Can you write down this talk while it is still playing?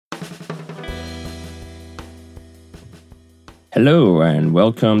Hello and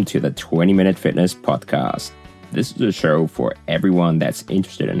welcome to the 20-Minute Fitness Podcast. This is a show for everyone that's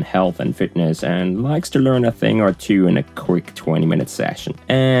interested in health and fitness and likes to learn a thing or two in a quick 20-minute session.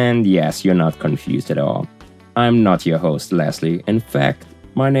 And yes, you're not confused at all. I'm not your host, Leslie. In fact,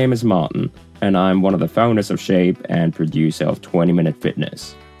 my name is Martin, and I'm one of the founders of Shape and producer of 20-Minute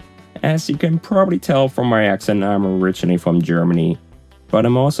Fitness. As you can probably tell from my accent, I'm originally from Germany, but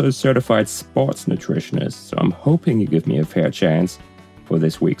I'm also a certified sports nutritionist, so I'm hoping you give me a fair chance for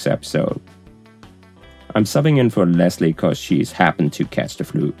this week's episode. I'm subbing in for Leslie because she's happened to catch the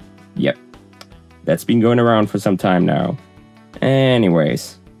flu. Yep, that's been going around for some time now.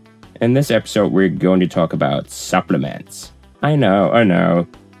 Anyways, in this episode we're going to talk about supplements. I know,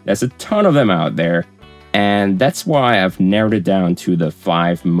 there's a ton of them out there, and that's why I've narrowed it down to the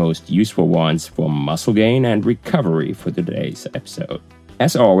 5 most useful ones for muscle gain and recovery for today's episode.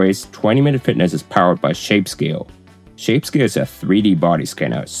 As always, 20-Minute Fitness is powered by ShapeScale. ShapeScale is a 3D body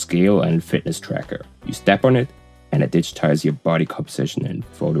scanner, scale, and fitness tracker. You step on it, and it digitizes your body composition in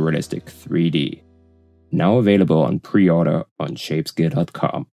photorealistic 3D. Now available on pre-order on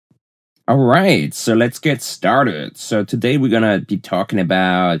shapescale.com. Alright, so let's get started. So today we're going to be talking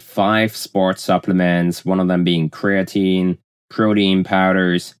about 5 sports supplements, one of them being creatine, protein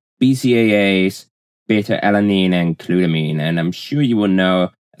powders, BCAAs, beta-alanine, and glutamine. And I'm sure you will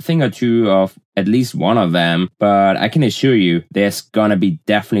know a thing or two of at least one of them, but I can assure you there's gonna be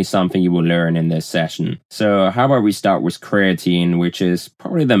definitely something you will learn in this session. So how about we start with creatine, which is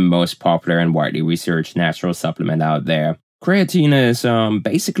probably the most popular and widely researched natural supplement out there. Creatine is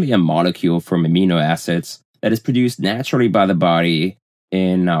basically a molecule from amino acids that is produced naturally by the body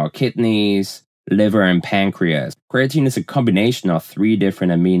in our kidneys, liver, and pancreas. Creatine is a combination of 3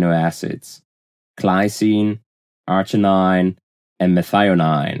 different amino acids: glycine, arginine, and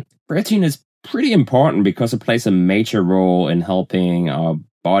methionine. Creatine is pretty important because it plays a major role in helping our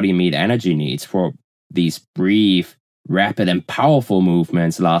body meet energy needs for these brief, rapid, and powerful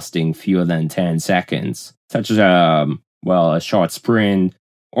movements lasting fewer than 10 seconds, such as a short sprint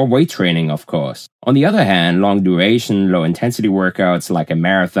or weight training, of course. On the other hand, long duration, low intensity workouts like a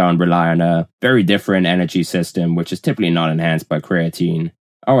marathon rely on a very different energy system, which is typically not enhanced by creatine.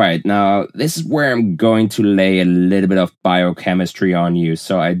 Alright, now this is where I'm going to lay a little bit of biochemistry on you,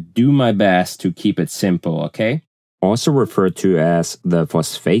 so I do my best to keep it simple, okay? Also referred to as the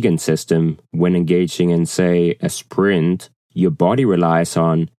phosphagen system, when engaging in, say, a sprint, your body relies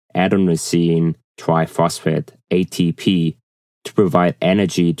on adenosine triphosphate, ATP, to provide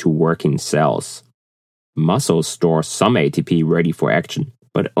energy to working cells. Muscles store some ATP ready for action,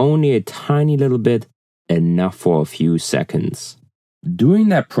 but only a tiny little bit, enough for a few seconds. During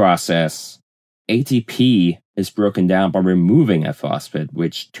that process, ATP is broken down by removing a phosphate,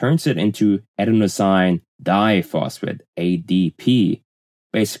 which turns it into adenosine diphosphate, ADP,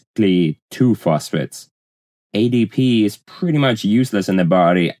 basically 2 phosphates. ADP is pretty much useless in the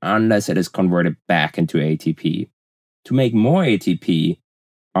body unless it is converted back into ATP. To make more ATP,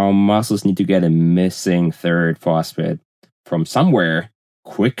 our muscles need to get a missing 3rd phosphate from somewhere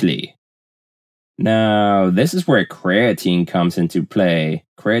quickly. Now, this is where creatine comes into play.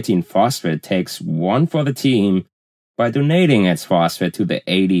 Creatine phosphate takes one for the team by donating its phosphate to the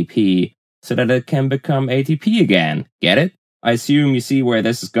ADP so that it can become ATP again. Get it? I assume you see where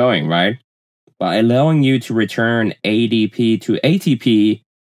this is going, right? By allowing you to return ADP to ATP,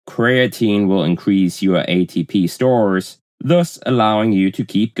 creatine will increase your ATP stores, thus allowing you to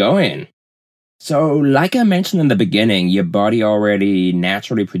keep going. So, like I mentioned in the beginning, your body already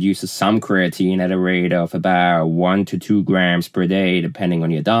naturally produces some creatine at a rate of about 1 to 2 grams per day, depending on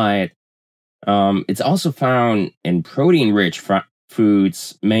your diet. It's also found in protein-rich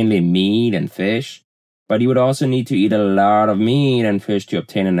foods, mainly meat and fish, but you would also need to eat a lot of meat and fish to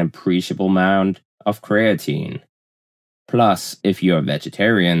obtain an appreciable amount of creatine. Plus, if you're a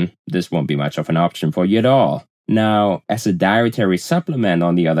vegetarian, this won't be much of an option for you at all. Now, as a dietary supplement,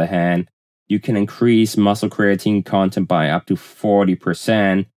 on the other hand, you can increase muscle creatine content by up to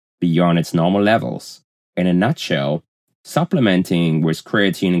 40% beyond its normal levels. In a nutshell, supplementing with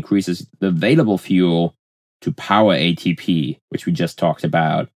creatine increases the available fuel to power ATP, which we just talked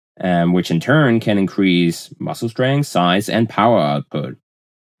about, which in turn can increase muscle strength, size, and power output.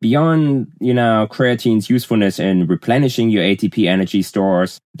 Beyond, creatine's usefulness in replenishing your ATP energy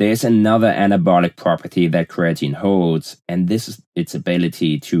stores, there's another anabolic property that creatine holds, and this is its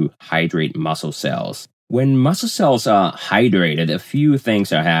ability to hydrate muscle cells. When muscle cells are hydrated, a few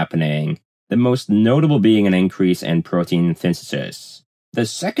things are happening, the most notable being an increase in protein synthesis. The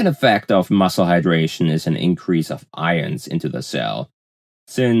second effect of muscle hydration is an increase of ions into the cell.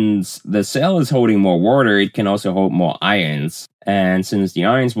 Since the cell is holding more water, it can also hold more ions. And since the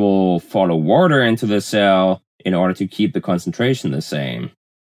ions will follow water into the cell in order to keep the concentration the same.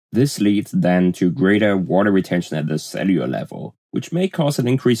 This leads then to greater water retention at the cellular level, which may cause an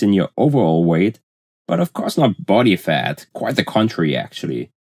increase in your overall weight, but of course not body fat, quite the contrary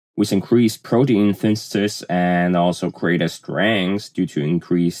actually. With increased protein synthesis and also greater strength due to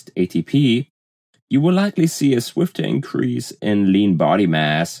increased ATP, you will likely see a swifter increase in lean body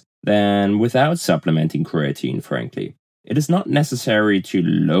mass than without supplementing creatine, frankly. It is not necessary to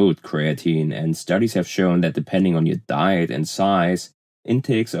load creatine, and studies have shown that depending on your diet and size,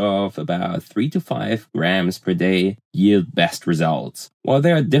 intakes of about 3 to 5 grams per day yield best results. While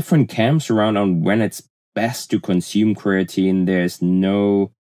there are different camps around on when it's best to consume creatine, there's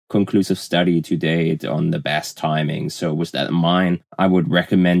no conclusive study to date on the best timing. So with that in mind, I would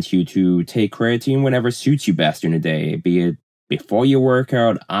recommend you to take creatine whenever suits you best in a day, be it before your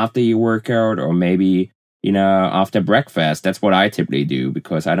workout, after your workout, or maybe, after breakfast. That's what I typically do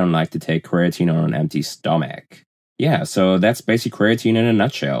because I don't like to take creatine on an empty stomach. Yeah, so that's basic creatine in a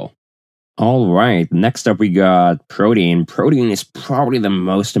nutshell. Alright, next up we got protein. Protein is probably the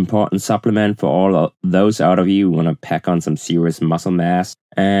most important supplement for all of those out of you who want to pack on some serious muscle mass.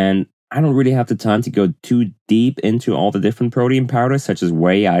 And I don't really have the time to go too deep into all the different protein powders such as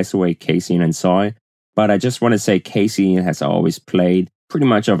whey, iso-whey, casein, and soy. But I just want to say casein has always played pretty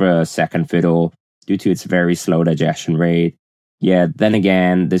much of a second fiddle due to its very slow digestion rate. Yeah, then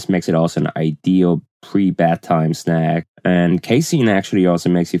again, this makes it also an ideal pre-bedtime snack. And casein actually also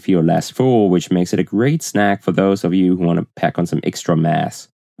makes you feel less full, which makes it a great snack for those of you who want to pack on some extra mass.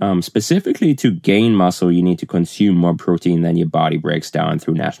 Specifically to gain muscle, you need to consume more protein than your body breaks down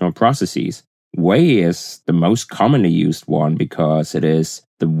through natural processes. Whey is the most commonly used one because it is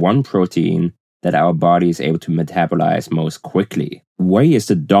the one protein that our body is able to metabolize most quickly. Whey is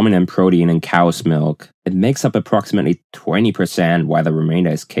the dominant protein in cow's milk. It makes up approximately 20%, while the remainder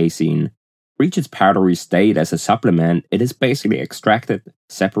is casein. Reach its powdery state as a supplement, it is basically extracted,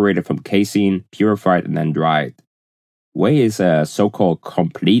 separated from casein, purified, and then dried. Whey is a so-called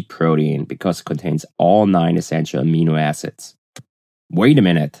complete protein because it contains all 9 essential amino acids. Wait a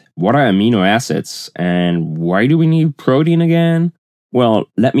minute, what are amino acids, and why do we need protein again? Well,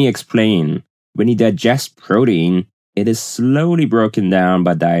 let me explain. When you digest protein, it is slowly broken down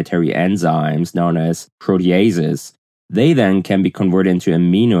by dietary enzymes known as proteases. They then can be converted into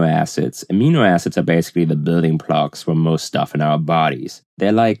amino acids. Amino acids are basically the building blocks for most stuff in our bodies.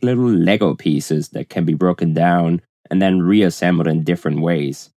 They're like little Lego pieces that can be broken down and then reassembled in different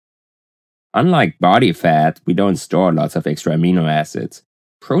ways. Unlike body fat, we don't store lots of extra amino acids.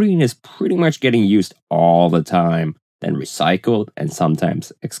 Protein is pretty much getting used all the time, then recycled and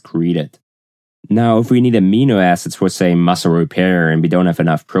sometimes excreted. Now, if we need amino acids for, say, muscle repair and we don't have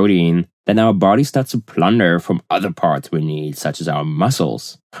enough protein, then our body starts to plunder from other parts we need, such as our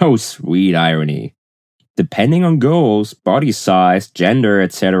muscles. Oh, sweet irony. Depending on goals, body size, gender,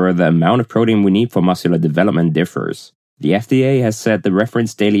 etc., the amount of protein we need for muscular development differs. The FDA has set the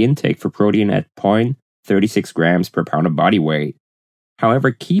reference daily intake for protein at 0.36 grams per pound of body weight.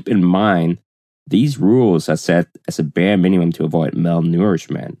 However, keep in mind, these rules are set as a bare minimum to avoid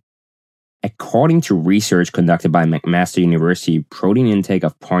malnourishment. According to research conducted by McMaster University, protein intake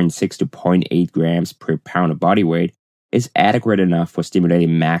of 0.6 to 0.8 grams per pound of body weight is adequate enough for stimulating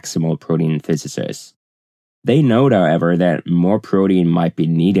maximal protein synthesis. They note, however, that more protein might be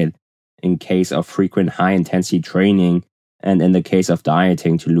needed in case of frequent high-intensity training and in the case of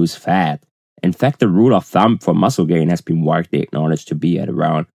dieting to lose fat. In fact, the rule of thumb for muscle gain has been widely acknowledged to be at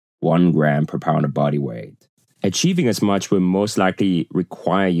around 1 gram per pound of body weight. Achieving as much will most likely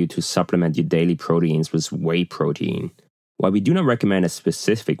require you to supplement your daily proteins with whey protein. While we do not recommend a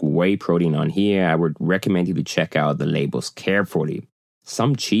specific whey protein on here, I would recommend you to check out the labels carefully.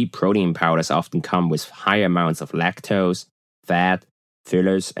 Some cheap protein powders often come with high amounts of lactose, fat,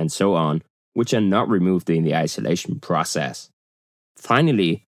 fillers, and so on, which are not removed during the isolation process.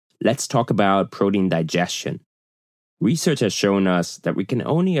 Finally, let's talk about protein digestion. Research has shown us that we can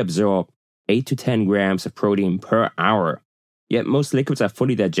only absorb 8 to 10 grams of protein per hour, yet most liquids are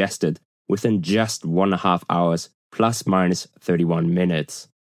fully digested within just 1.5 hours plus minus 31 minutes.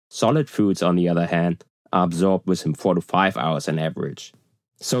 Solid foods, on the other hand, are absorbed within 4 to 5 hours on average.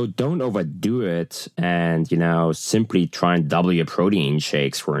 So don't overdo it and, simply try and double your protein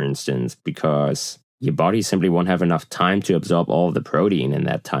shakes, for instance, because your body simply won't have enough time to absorb all of the protein in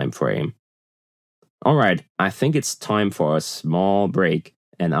that time frame. Alright, I think it's time for a small break,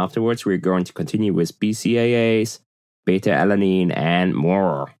 and afterwards we're going to continue with BCAAs, beta-alanine, and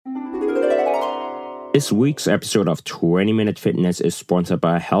more. This week's episode of 20 Minute Fitness is sponsored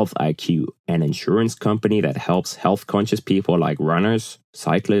by Health IQ, an insurance company that helps health-conscious people like runners,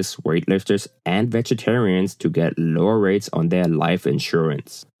 cyclists, weightlifters, and vegetarians to get lower rates on their life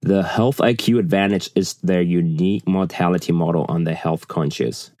insurance. The Health IQ Advantage is their unique mortality model on the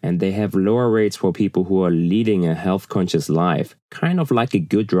health-conscious, and they have lower rates for people who are leading a health-conscious life, kind of like a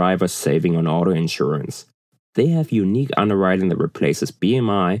good driver saving on auto insurance. They have unique underwriting that replaces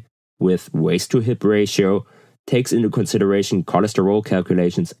BMI with waist-to-hip ratio, takes into consideration cholesterol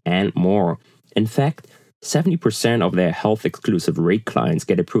calculations, and more. In fact, 70% of their health-exclusive rate clients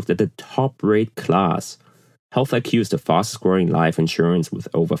get approved at the top rate class. Health IQ is the fastest-growing life insurance with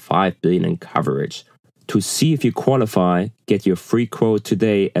over $5 billion in coverage. To see if you qualify, get your free quote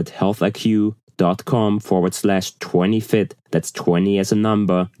today at healthiq.com/20fit. That's 20 as a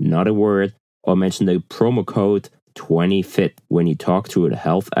number, not a word, or mention the promo code 20fit when you talk to a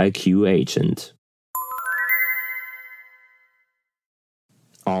Health IQ agent.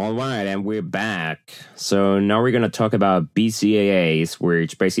 Alright, and we're back. So now we're going to talk about BCAAs,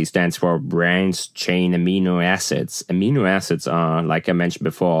 which basically stands for branched chain amino acids. Amino acids are, like I mentioned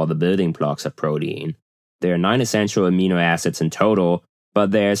before, the building blocks of protein. There are 9 essential amino acids in total,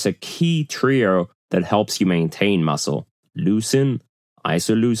 but there's a key trio that helps you maintain muscle: leucine,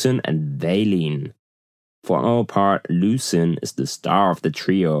 isoleucine, and valine. For our part, leucine is the star of the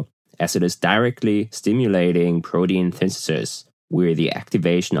trio, as it is directly stimulating protein synthesis, where the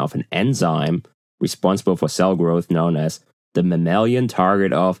activation of an enzyme responsible for cell growth known as the mammalian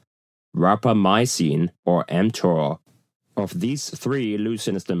target of rapamycin or mTOR. Of these 3,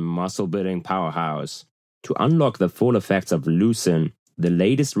 leucine is the muscle-building powerhouse. To unlock the full effects of leucine, the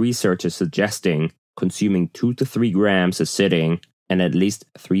latest research is suggesting consuming 2 to 3 grams a sitting and at least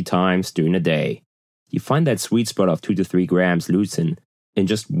 3 times during a day. You find that sweet spot of 2 to 3 grams leucine in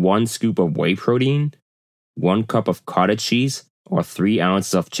just 1 scoop of whey protein, 1 cup of cottage cheese, or 3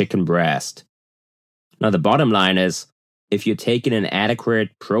 ounces of chicken breast. Now the bottom line is, if you're taking an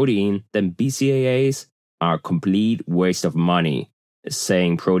adequate protein, then BCAAs are a complete waste of money,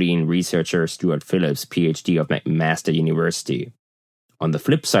 saying protein researcher Stuart Phillips, PhD of McMaster University. On the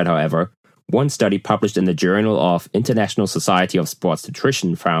flip side, however, one study published in the Journal of International Society of Sports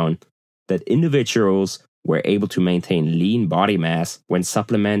Nutrition found that individuals were able to maintain lean body mass when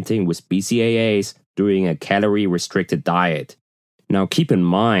supplementing with BCAAs during a calorie-restricted diet. Now keep in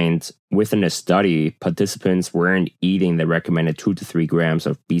mind, within the study, participants weren't eating the recommended 2 to 3 grams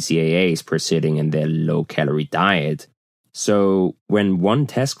of BCAAs per sitting in their low-calorie diet. So when one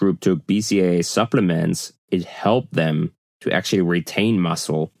test group took BCAA supplements, it helped them to actually retain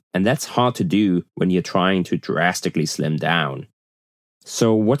muscle, and that's hard to do when you're trying to drastically slim down.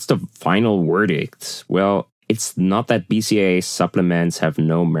 So what's the final verdict? Well, it's not that BCAA supplements have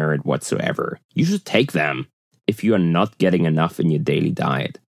no merit whatsoever. You should take them if you are not getting enough in your daily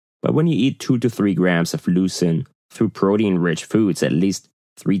diet. But when you eat 2 to 3 grams of leucine through protein-rich foods at least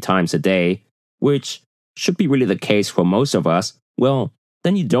 3 times a day, which should be really the case for most of us, well,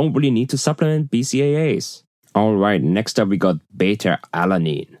 then you don't really need to supplement BCAAs. Alright, next up we got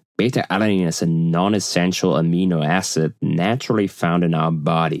beta-alanine. Beta-alanine is a non-essential amino acid naturally found in our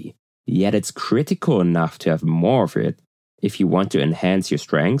body, yet it's critical enough to have more of it if you want to enhance your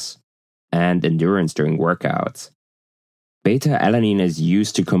strengths and endurance during workouts. Beta-alanine is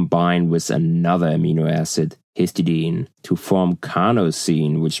used to combine with another amino acid, histidine, to form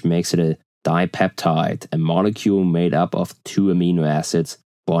carnosine, which makes it a dipeptide, a molecule made up of 2 amino acids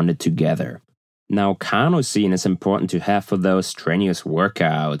bonded together. Now, carnosine is important to have for those strenuous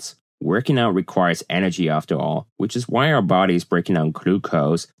workouts. Working out requires energy after all, which is why our body is breaking down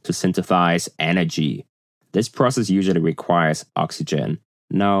glucose to synthesize energy. This process usually requires oxygen.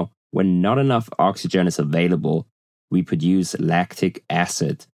 Now, when not enough oxygen is available, we produce lactic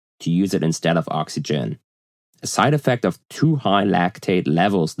acid to use it instead of oxygen. A side effect of too high lactate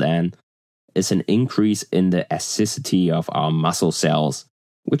levels, then, is an increase in the acidity of our muscle cells,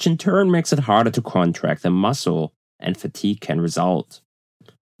 which in turn makes it harder to contract the muscle, and fatigue can result.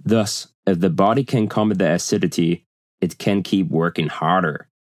 Thus, if the body can combat the acidity, it can keep working harder.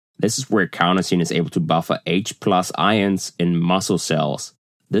 This is where carnosine is able to buffer H+ ions in muscle cells.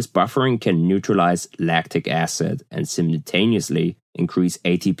 This buffering can neutralize lactic acid and simultaneously increase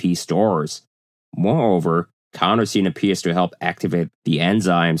ATP stores. Moreover, carnosine appears to help activate the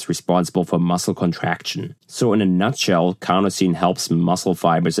enzymes responsible for muscle contraction. So in a nutshell, carnosine helps muscle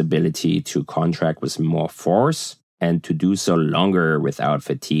fibers' ability to contract with more force and to do so longer without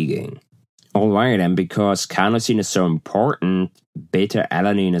fatiguing. Alright, and because carnosine is so important,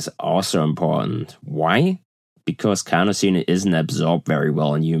 beta-alanine is also important. Why? Because carnosine isn't absorbed very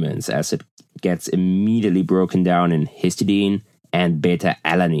well in humans, as it gets immediately broken down in histidine and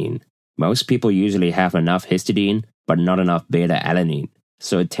beta-alanine. Most people usually have enough histidine, but not enough beta-alanine.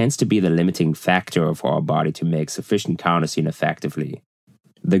 So it tends to be the limiting factor for our body to make sufficient carnosine effectively.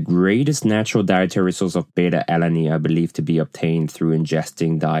 The greatest natural dietary source of beta-alanine are believed to be obtained through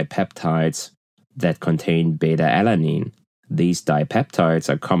ingesting dipeptides that contain beta-alanine. These dipeptides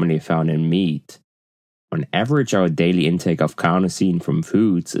are commonly found in meat. On average, our daily intake of carnosine from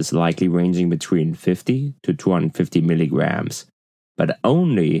foods is likely ranging between 50 to 250 milligrams, but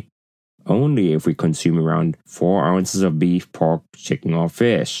only if we consume around 4 ounces of beef, pork, chicken, or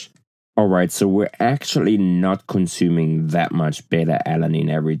fish. Alright, so we're actually not consuming that much beta-alanine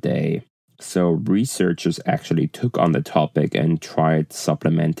every day. So researchers actually took on the topic and tried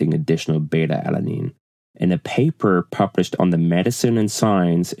supplementing additional beta-alanine. In a paper published on the Medicine and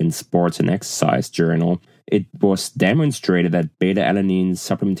Science in Sports and Exercise journal, it was demonstrated that beta-alanine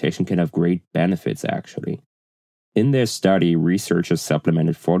supplementation can have great benefits actually. In their study, researchers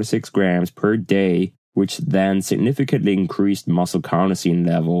supplemented 4 to 6 grams per day, which then significantly increased muscle carnosine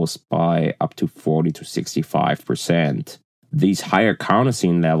levels by up to 40 to 65%. These higher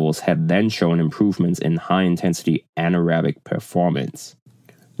carnosine levels had then shown improvements in high-intensity anaerobic performance.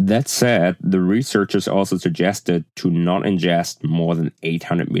 That said, the researchers also suggested to not ingest more than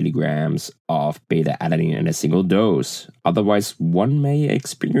 800 milligrams of beta-alanine in a single dose. Otherwise, one may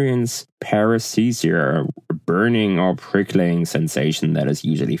experience paresthesia, a burning or prickling sensation that is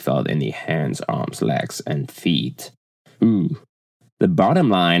usually felt in the hands, arms, legs, and feet. The bottom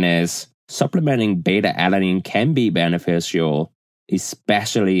line is, supplementing beta-alanine can be beneficial,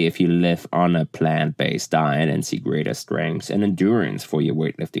 especially if you live on a plant-based diet and see greater strength and endurance for your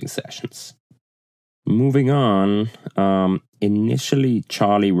weightlifting sessions. Moving on, initially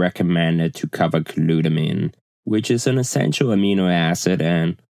Charlie recommended to cover glutamine, which is an essential amino acid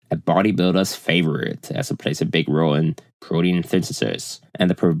and a bodybuilder's favorite, as it plays a big role in protein synthesis and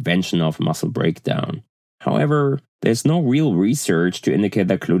the prevention of muscle breakdown. However, there's no real research to indicate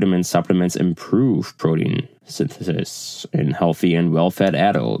that glutamine supplements improve protein synthesis in healthy and well-fed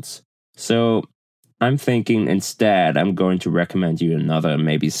adults. So I'm thinking instead I'm going to recommend you another,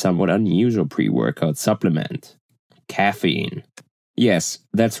 maybe somewhat unusual pre-workout supplement. Caffeine. Yes,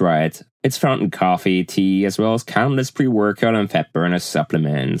 that's right. It's found in coffee, tea, as well as countless pre-workout and fat burner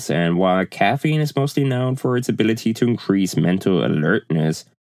supplements. And while caffeine is mostly known for its ability to increase mental alertness,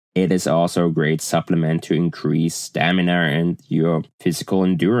 it is also a great supplement to increase stamina and your physical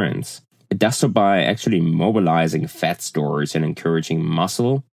endurance. It does so by actually mobilizing fat stores and encouraging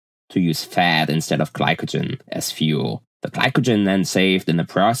muscle to use fat instead of glycogen as fuel. The glycogen then saved in the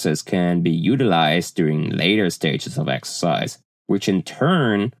process can be utilized during later stages of exercise, which in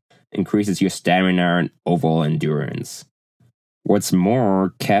turn increases your stamina and overall endurance. What's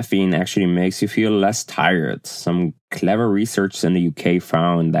more, caffeine actually makes you feel less tired. Some clever research in the UK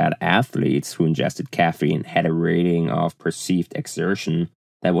found that athletes who ingested caffeine had a rating of perceived exertion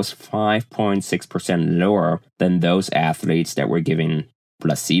that was 5.6% lower than those athletes that were given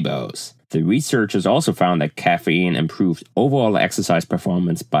placebos. The researchers also found that caffeine improved overall exercise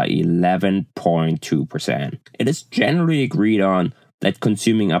performance by 11.2%. It is generally agreed on that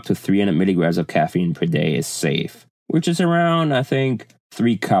consuming up to 300 milligrams of caffeine per day is safe, which is around, I think,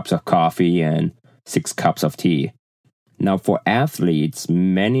 3 cups of coffee and 6 cups of tea. Now, for athletes,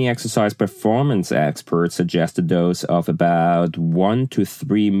 many exercise performance experts suggest a dose of about 1 to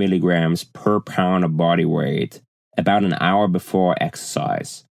 3 milligrams per pound of body weight, about an hour before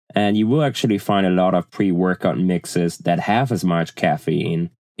exercise. And you will actually find a lot of pre-workout mixes that have as much caffeine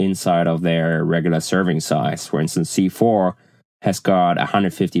inside of their regular serving size. For instance, C4 has got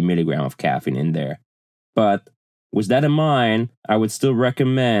 150 milligrams of caffeine in there. But with that in mind, I would still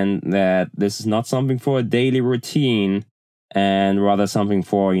recommend that this is not something for a daily routine and rather something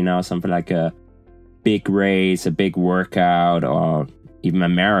for, something like a big race, a big workout, or even a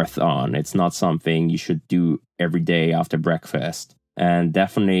marathon. It's not something you should do every day after breakfast. And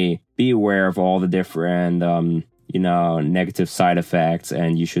definitely be aware of all the different, negative side effects.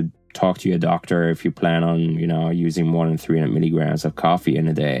 And you should talk to your doctor if you plan on, using more than 300 milligrams of coffee in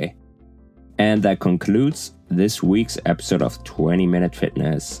a day. And that concludes this week's episode of 20 Minute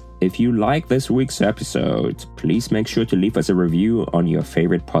Fitness. If you like this week's episode, please make sure to leave us a review on your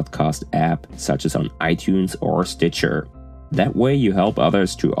favorite podcast app, such as on iTunes or Stitcher. That way you help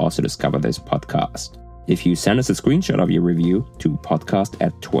others to also discover this podcast. If you send us a screenshot of your review to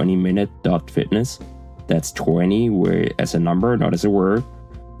podcast@20minute.fitness, that's 20 as a number, not as a word,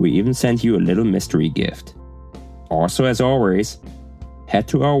 we even send you a little mystery gift. Also, as always, head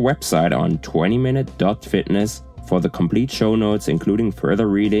to our website on 20minute.fitness for the complete show notes, including further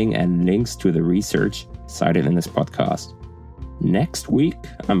reading and links to the research cited in this podcast. Next week,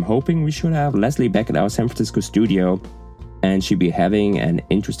 I'm hoping we should have Leslie back at our San Francisco studio, and she'll be having an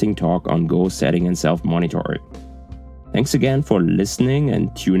interesting talk on goal setting and self-monitoring. Thanks again for listening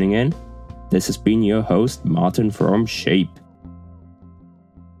and tuning in. This has been your host, Martin from Shape.